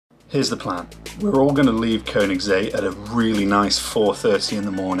Here's the plan. We're all going to leave Königssee at a really nice 4:30 in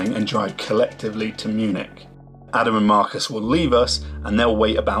the morning and drive collectively to Munich. Adam and Marcus will leave us and they'll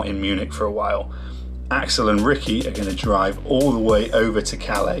wait about in Munich for a while. Axel and Ricky are going to drive all the way over to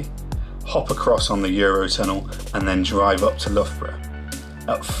Calais, hop across on the Eurotunnel and then drive up to Loughborough.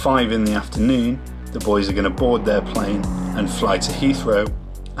 At 5 in the afternoon, the boys are going to board their plane and fly to Heathrow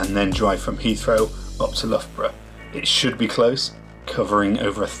and then drive from Heathrow up to Loughborough. It should be close, covering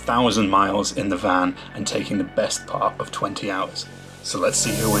over 1,000 miles in the van and taking the best part of 20 hours. So let's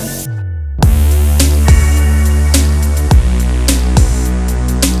see who wins.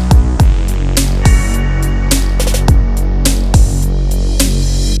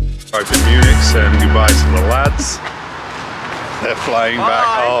 I've been in Munich, saying goodbye to the lads. They're flying back.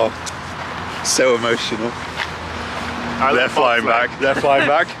 Oh, so emotional. They're flying back. They're flying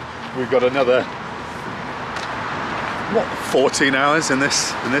back. We've got another, what, 14 hours in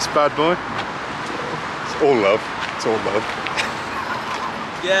this bad boy. It's all love. It's all love.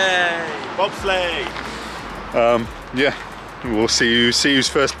 Yay! Bobsleigh. Yeah, we'll see who's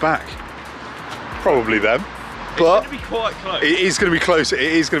first back. Probably them. But it's going to be quite close. It is going to be close. It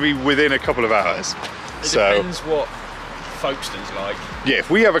is going to be within a couple of hours. It depends what Folkestone's like. Yeah, if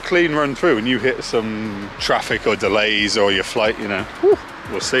we have a clean run through and you hit some traffic or delays or your flight, you know,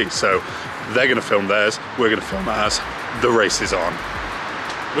 we'll see. So they're going to film theirs, we're going to film ours. The race is on.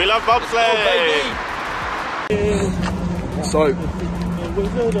 We love bobsleigh! So,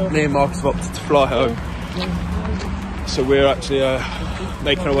 me and Marcus have opted to fly home. So we're actually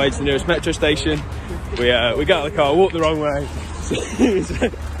making our way to the nearest metro station. We get out of the car, walk the wrong way.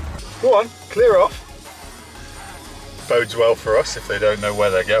 Go on, clear off. Bodes well for us if they don't know where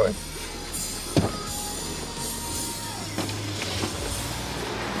they're going.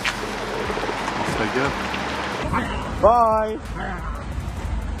 Off they go. Bye!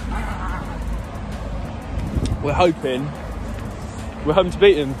 We're hoping to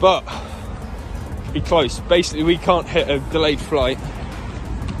beat them, but be close. Basically, we can't hit a delayed flight,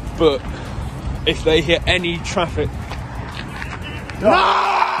 but if they hit any traffic... No!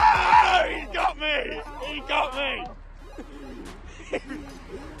 He got me! He got me!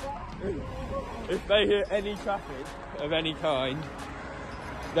 If they hit any traffic of any kind,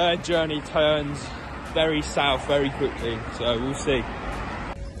 their journey turns very south very quickly, so we'll see.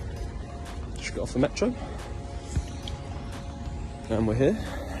 Just got off the metro and we're here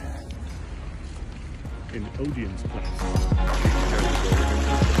in Odeon's place.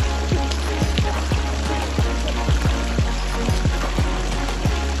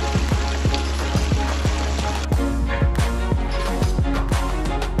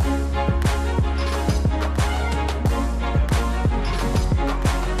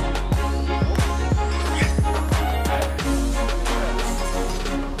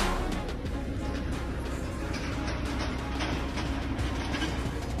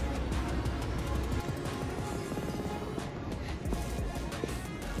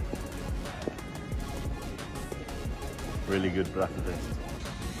 Really good breakfast.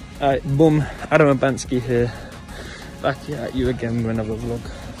 Alright, boom, Adam Abansky here, back at you again with another vlog.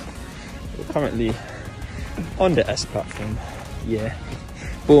 We're currently on the S platform, yeah.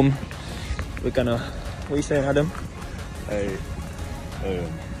 Boom, we're gonna, what are you saying, Adam? Hey,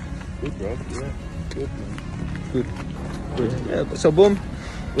 good bro, yeah, good man. Good, good, yeah, so boom,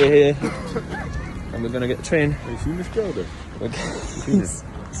 we're here, and we're gonna get the train. Have you seen this girl then?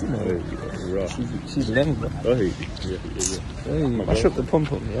 She's lame, bro. Oh, yeah. Hey, mash up the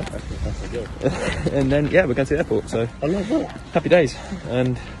pom-pom, yeah? And then, yeah, we're going to the airport, so I love that. Happy days.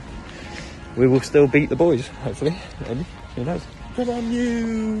 And we will still beat the boys, hopefully. Maybe. Who knows? Good on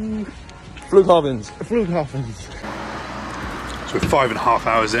you! Flughavens. Flughavens. So we're 5.5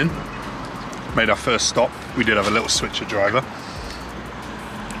 hours in. Made our first stop. We did have a little switcher driver.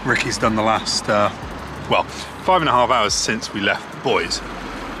 Ricky's done the last, well, 5.5 hours since we left the boys.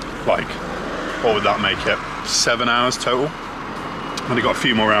 Like, what would that make it? 7 hours total? Only got a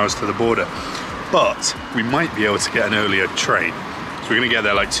few more hours to the border. But we might be able to get an earlier train. So we're gonna get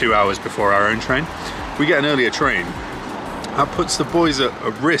there like 2 hours before our own train. If we get an earlier train, that puts the boys at a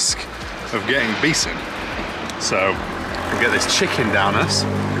risk of getting beaten. So we'll get this chicken down us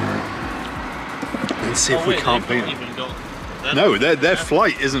and see if we can't beat them. No, their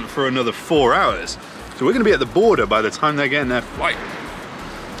flight isn't for another 4 hours. So we're gonna be at the border by the time they're getting their flight.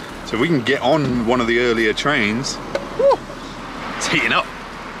 So if we can get on one of the earlier trains, whew, it's heating up.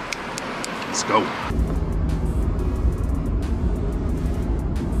 Let's go.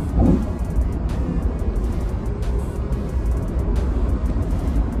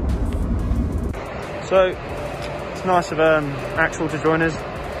 So it's nice of Axel to join us.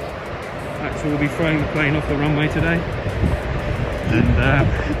 Actually, we'll be throwing the plane off the runway today,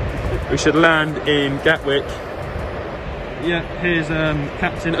 and we should land in Gatwick. Yeah, here's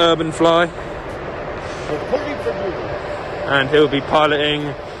Captain Urban Fly, and he'll be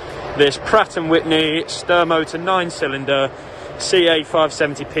piloting this Pratt & Whitney stir motor 9-cylinder CA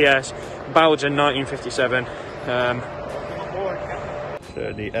 570 PS Belgian 1957.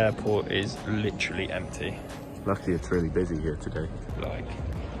 So the airport is literally empty. Luckily it's really busy here today. Like,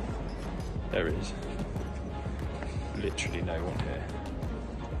 there is literally no one here,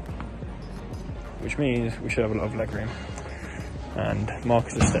 which means we should have a lot of leg room. And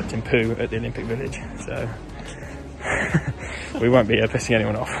Marcus has stepped in poo at the Olympic Village, so we won't be pissing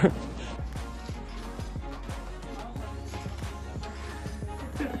anyone off.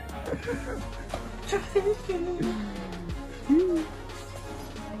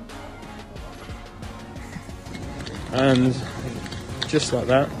 And just like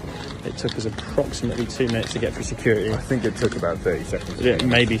that, it took us approximately 2 minutes to get through security. I think it took about 30 seconds. Yeah,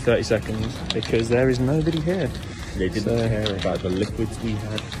 maybe 30 seconds, because there is nobody here. They didn't care about the liquids we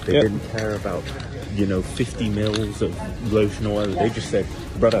had. They didn't care about, you know, 50 mils of lotion oil. They just said,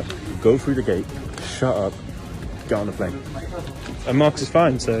 brother, go through the gate, shut up, get on the plane. And Marcus is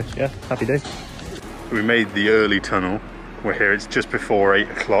fine, so yeah, happy day. We made the early tunnel. We're here, it's just before 8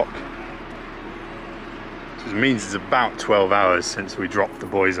 o'clock. Which means it's about 12 hours since we dropped the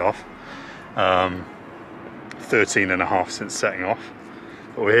boys off. 13 and a half since setting off.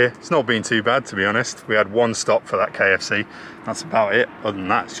 But we're here. It's not been too bad, to be honest. We had one stop for that KFC. That's about it. Other than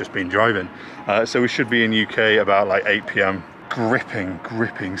that, it's just been driving. So we should be in UK about like 8 PM.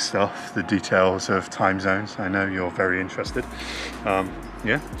 Gripping stuff, the details of time zones. I know you're very interested.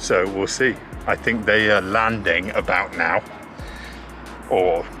 Yeah, so we'll see. I think they are landing about now,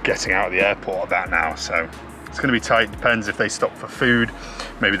 or getting out of the airport about now. So it's going to be tight. Depends if they stop for food.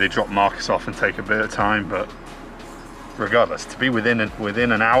 Maybe they drop Marcus off and take a bit of time, but regardless, to be within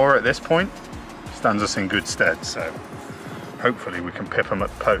an hour at this point stands us in good stead, so hopefully we can pip them at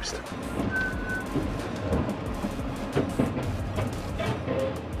the post.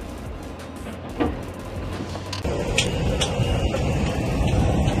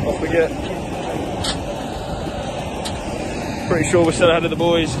 Off we get. Pretty sure we're still ahead of the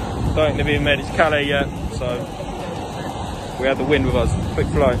boys. Don't think they've even made it to Calais yet, so we had the wind with us. Quick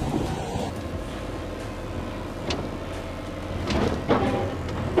flight.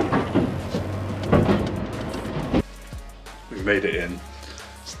 We made it in.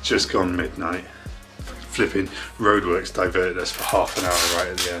 It's just gone midnight. Flipping roadworks diverted us for half an hour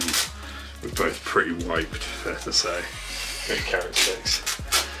right at the end. We're both pretty wiped, fair to say. Good carrot sticks.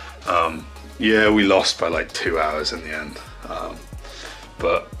 Yeah, we lost by like 2 hours in the end.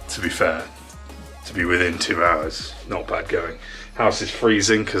 But to be fair, to be within 2 hours, not bad going. House is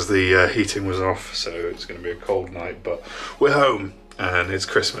freezing because the heating was off, so it's going to be a cold night. But we're home and it's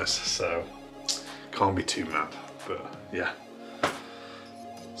Christmas, so can't be too mad. But yeah.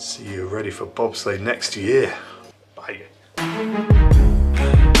 See you ready for bobsleigh next year. Bye.